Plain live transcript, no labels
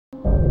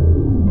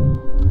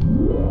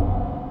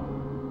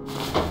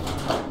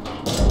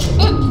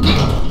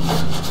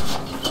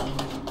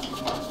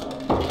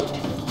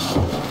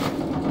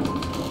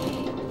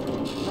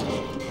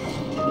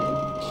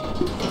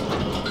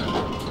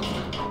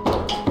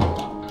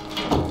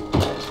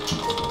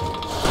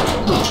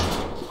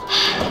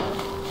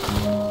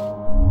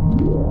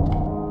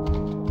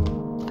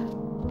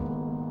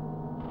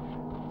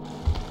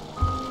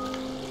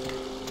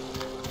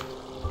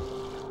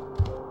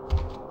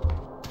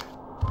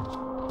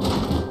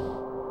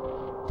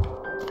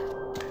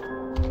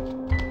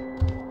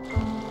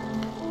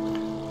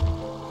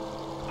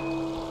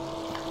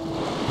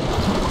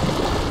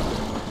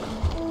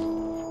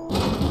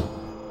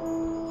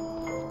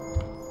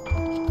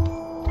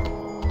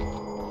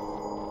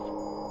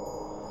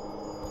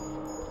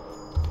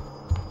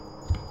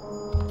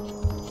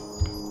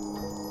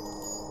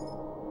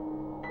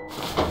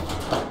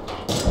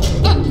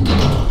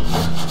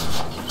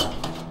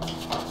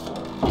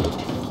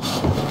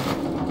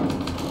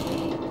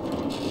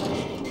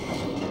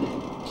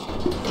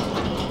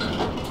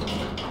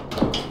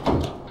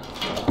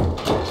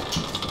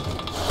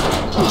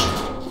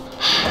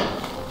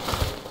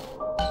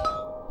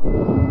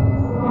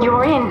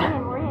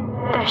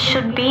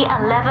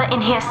a lever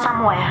in here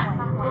somewhere.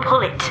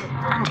 Pull it,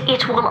 and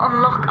it will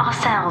unlock our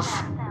cells.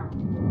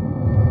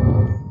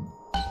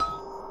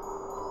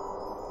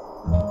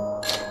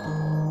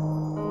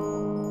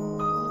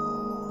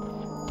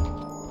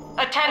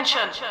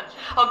 Attention!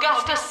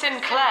 Augustus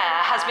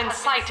Sinclair has been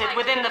sighted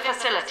within the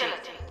facility.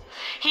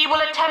 He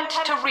will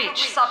attempt to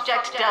reach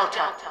Subject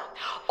Delta.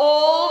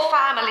 All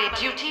family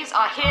duties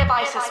are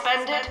hereby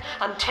suspended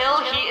until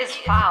he is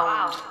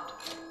found.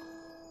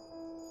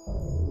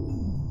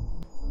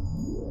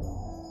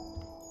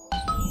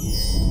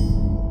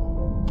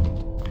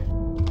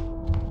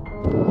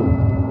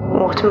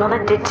 What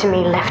Mother did to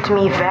me left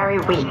me very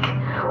weak,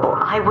 or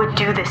I would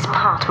do this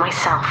part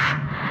myself.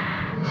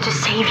 To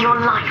save your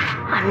life,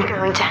 I'm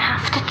going to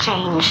have to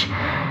change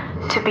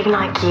to be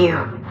like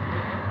you.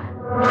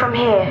 From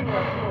here,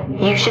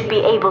 you should be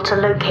able to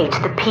locate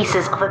the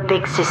pieces of a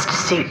Big Sister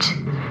suit.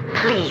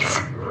 Please,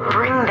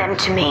 bring them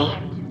to me.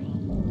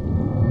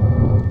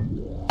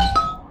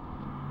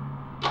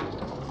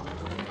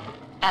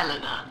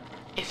 Eleanor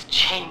is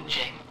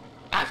changing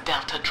as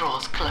Delta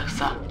draws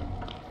closer.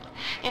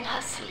 In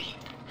her sleep,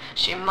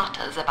 she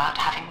mutters about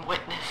having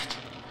witnessed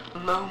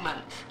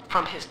moments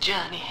from his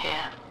journey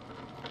here.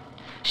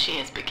 She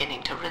is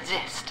beginning to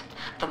resist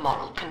the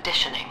moral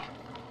conditioning.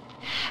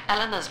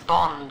 Eleanor's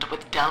bond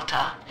with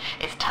Delta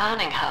is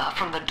turning her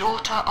from the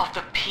daughter of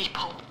the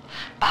people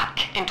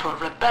back into a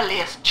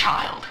rebellious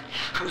child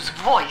whose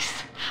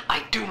voice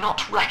I do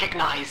not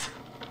recognize.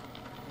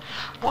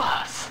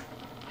 Worse,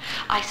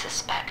 I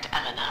suspect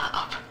Eleanor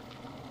of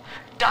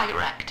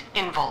direct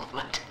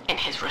involvement in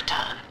his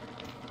return.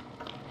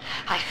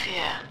 I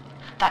fear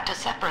that to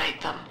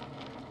separate them,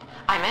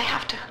 I may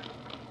have to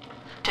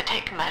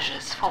take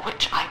measures for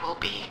which I will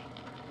be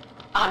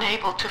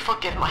unable to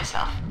forgive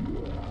myself.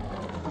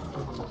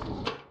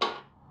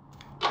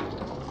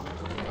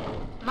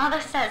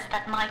 Mother says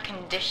that my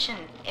condition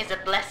is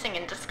a blessing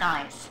in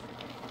disguise.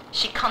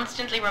 She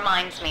constantly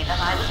reminds me that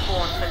I was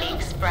born for the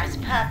express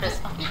purpose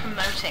of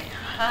promoting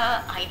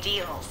her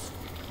ideals.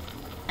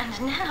 And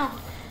now,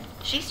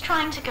 she's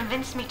trying to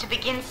convince me to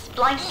begin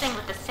splicing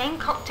with the same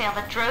cocktail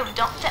that drove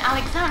Dr.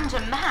 Alexander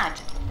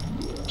mad.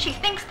 She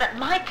thinks that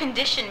my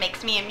condition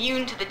makes me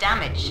immune to the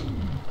damage.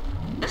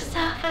 The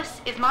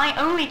surface is my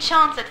only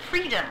chance at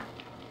freedom.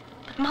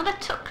 But Mother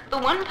took the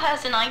one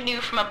person I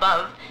knew from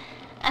above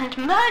and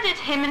murdered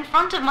him in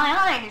front of my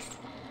eyes.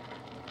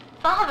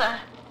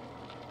 Father,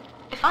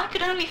 if I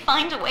could only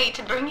find a way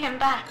to bring him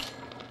back.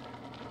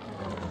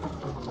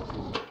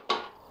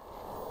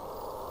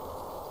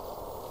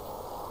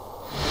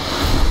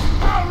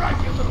 All right,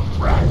 you little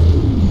brat!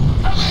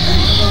 Come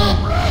here, you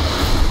little brat!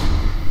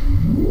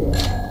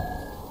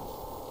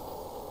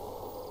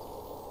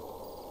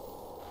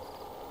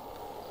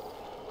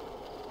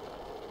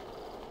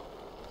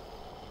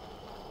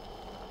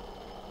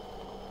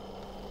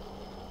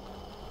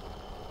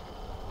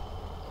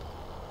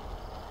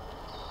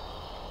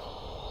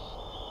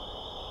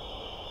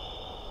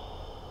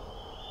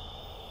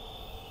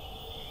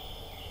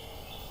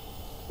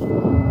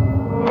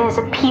 There's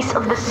a piece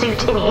of the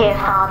suit in here,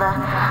 Father.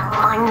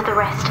 Find the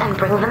rest and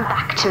bring them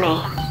back to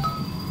me.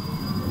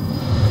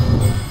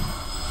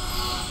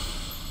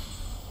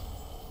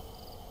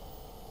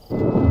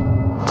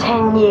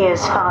 "10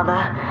 years,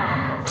 Father.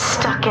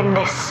 Stuck in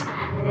this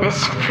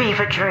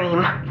fever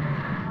dream.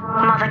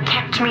 Mother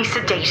kept me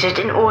sedated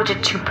in order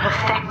to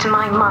perfect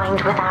my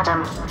mind with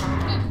Adam.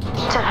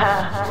 To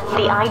her,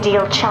 the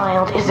ideal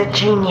child is a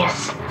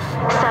genius,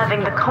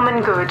 serving the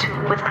common good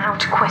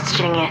without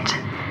questioning it.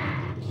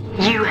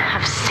 You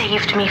have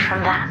saved me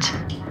from that."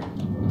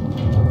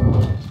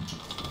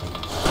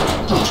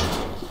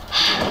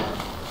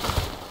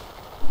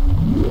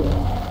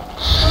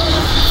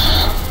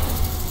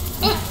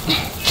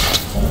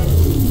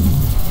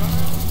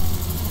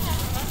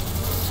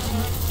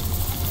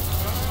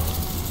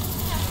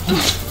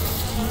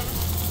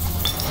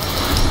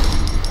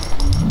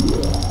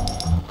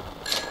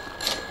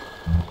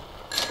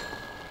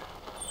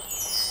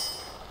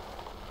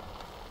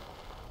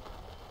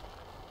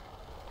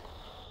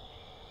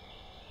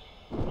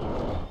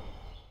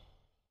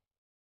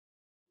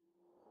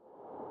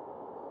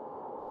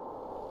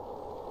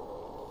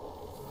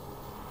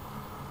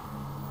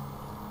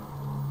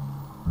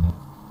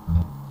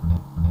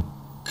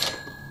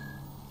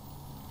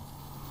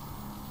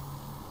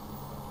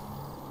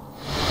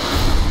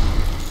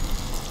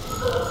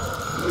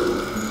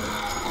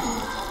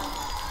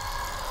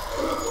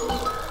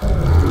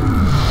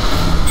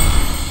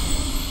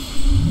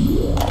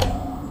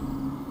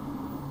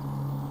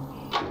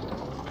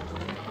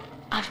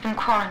 I've been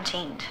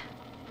quarantined,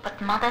 but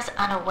Mother's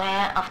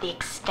unaware of the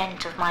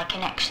extent of my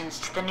connections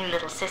to the new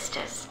little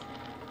sisters.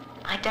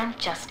 I don't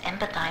just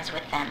empathize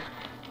with them.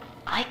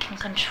 I can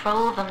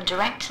control them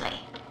directly.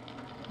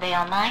 They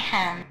are my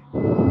hand.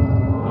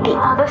 The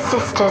other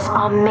sisters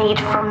are made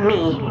from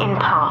me, in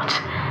part.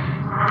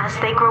 As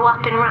they grow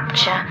up in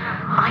Rapture,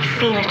 I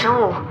feel it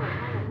all.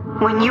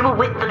 When you were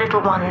with the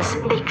little ones,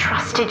 they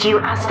trusted you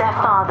as their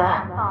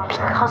father,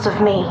 because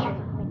of me.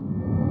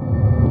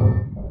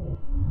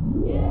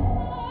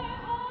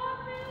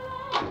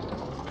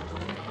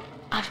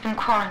 I've been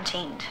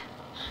quarantined,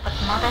 but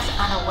Mother's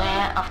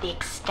unaware of the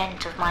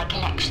extent of my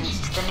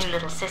connections to the new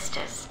little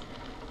sisters.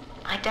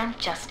 I don't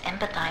just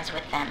empathize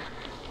with them.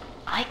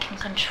 I can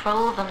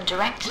control them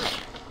directly.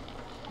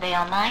 They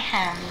are my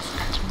hands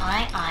and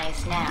my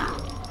eyes now.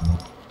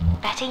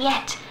 Better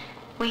yet,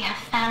 we have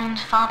found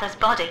Father's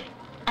body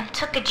and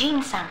took a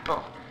gene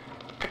sample.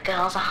 The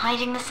girls are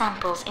hiding the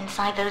samples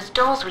inside those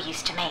dolls we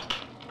used to make.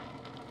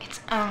 It's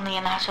only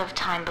a matter of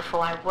time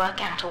before I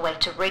work out a way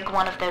to rig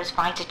one of those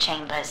vita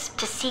chambers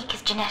to seek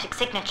his genetic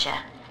signature.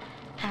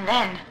 And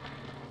then,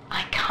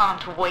 I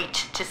can't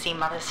wait to see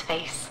Mother's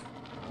face.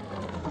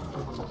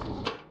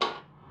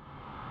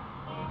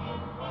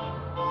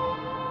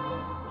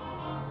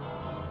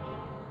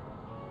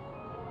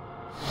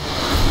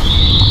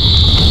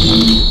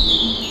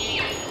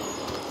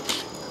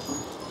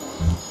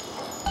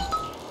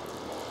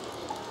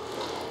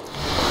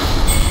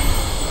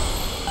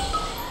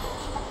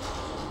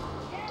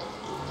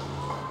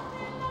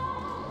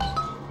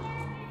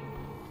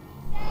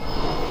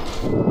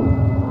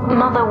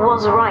 Mother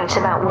was right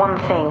about one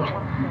thing.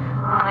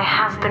 I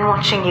have been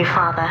watching you,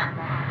 Father,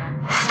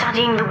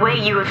 studying the way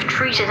you have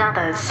treated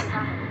others,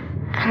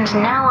 and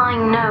now I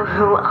know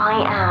who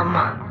I am.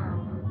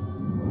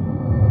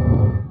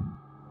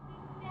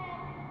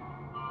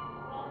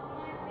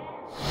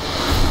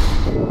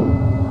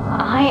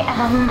 I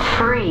am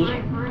free.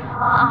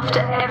 After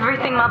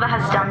everything Mother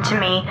has done to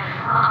me,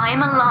 I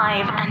am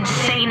alive and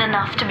sane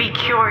enough to be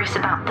curious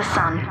about the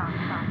sun.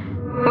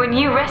 When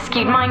you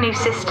rescued my new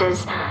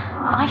sisters,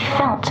 I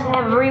felt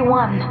every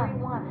one,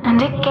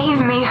 and it gave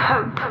me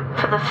hope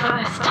for the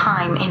first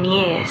time in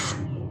years.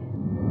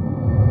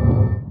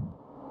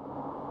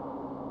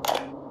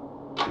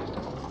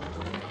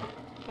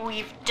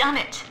 We've done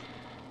it.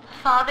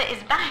 Father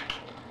is back,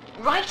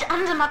 right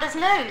under Mother's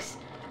nose.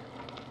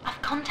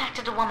 I've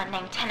contacted a woman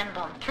named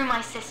Tenenbaum through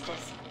my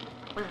sisters.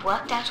 We've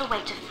worked out a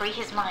way to free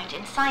his mind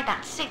inside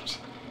that suit,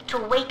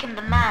 to awaken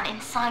the man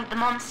inside the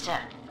monster.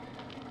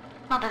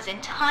 Mother's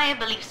entire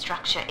belief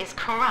structure is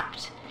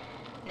corrupt.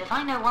 And if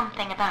I know one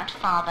thing about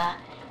Father,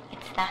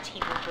 it's that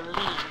he will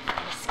believe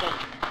in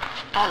escape.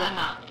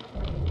 Eleanor,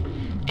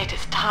 it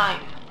is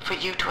time for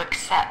you to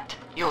accept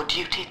your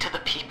duty to the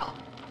people.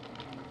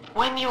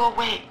 When you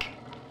awake,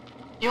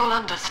 you'll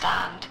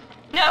understand.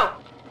 No!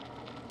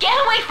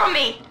 Get away from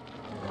me!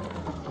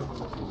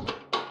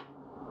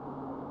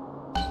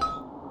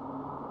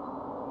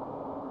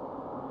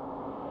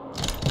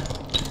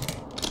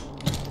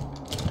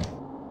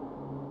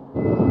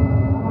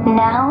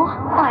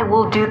 Now, I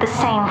will do the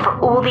same for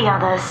all the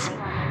others,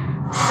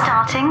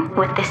 starting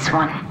with this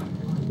one.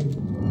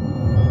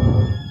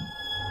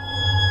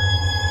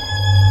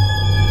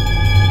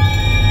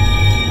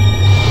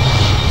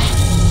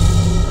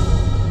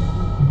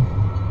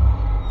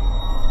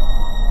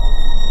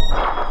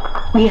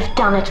 We've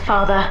done it,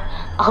 Father.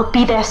 I'll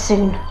be there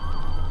soon.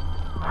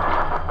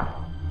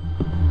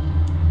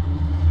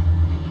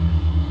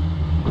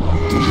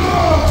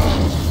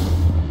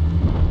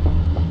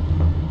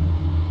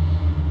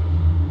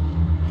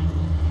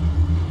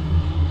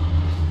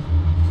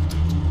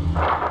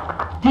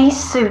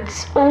 These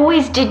suits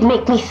always did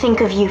make me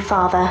think of you,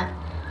 Father.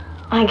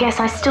 I guess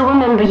I still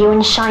remember you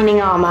in shining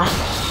armor.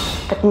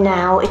 But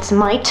now it's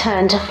my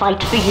turn to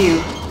fight for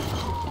you.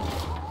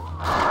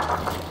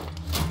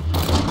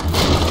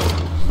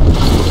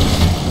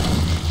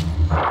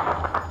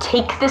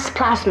 Take this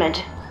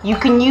plasmid. You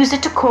can use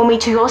it to call me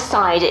to your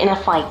side in a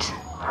fight.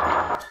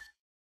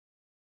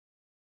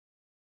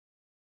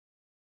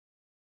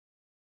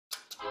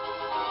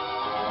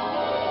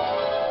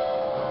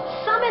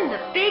 Summon the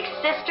big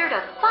sister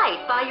to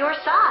fight by your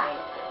side.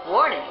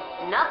 Warning,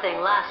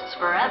 nothing lasts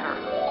forever.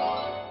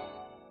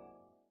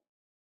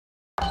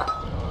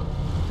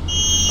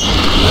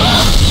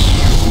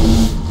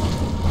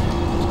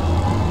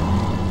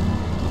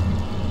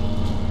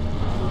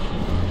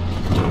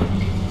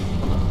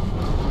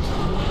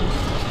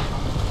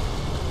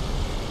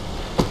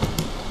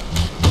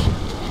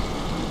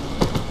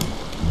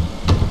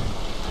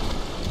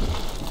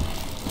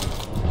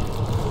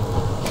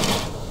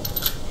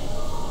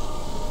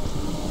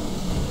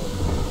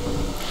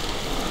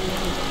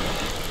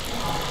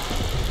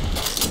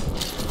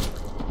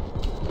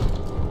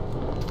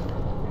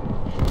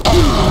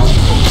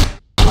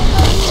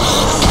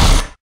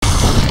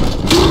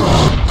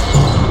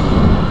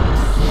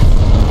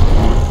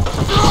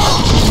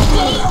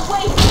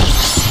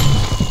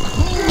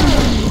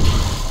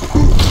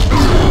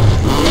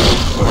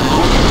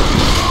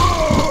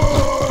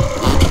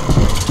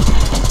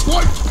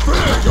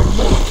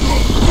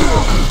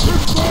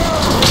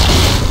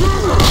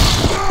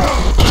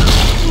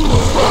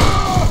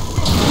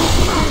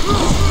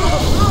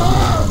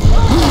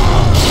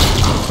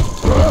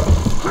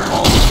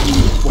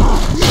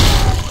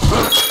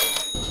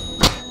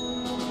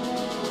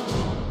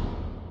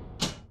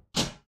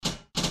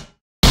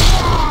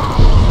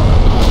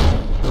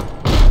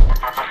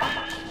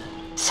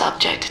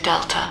 Subject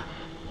Delta,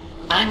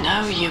 I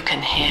know you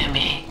can hear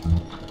me.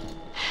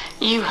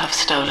 You have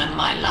stolen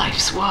my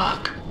life's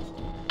work,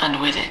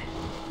 and with it,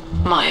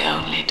 my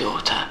only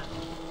daughter.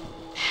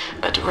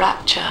 But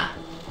Rapture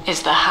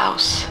is the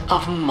house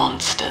of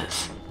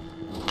monsters.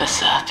 The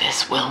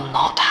surface will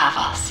not have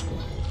us.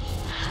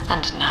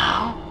 And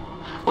now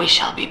we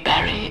shall be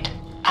buried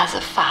as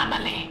a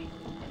family,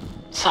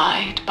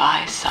 side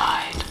by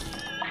side.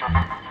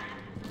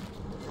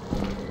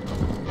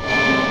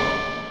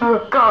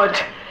 Oh God,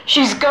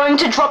 she's going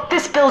to drop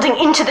this building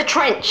into the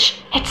trench.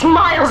 It's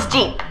miles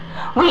deep.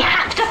 We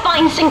have to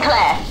find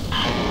Sinclair.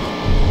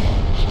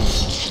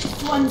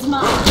 This one's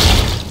mine.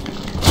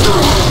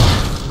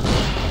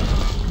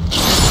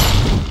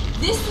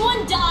 This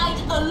one died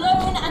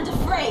alone and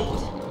afraid.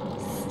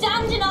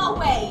 Stand in our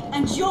way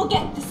and you'll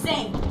get the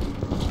same.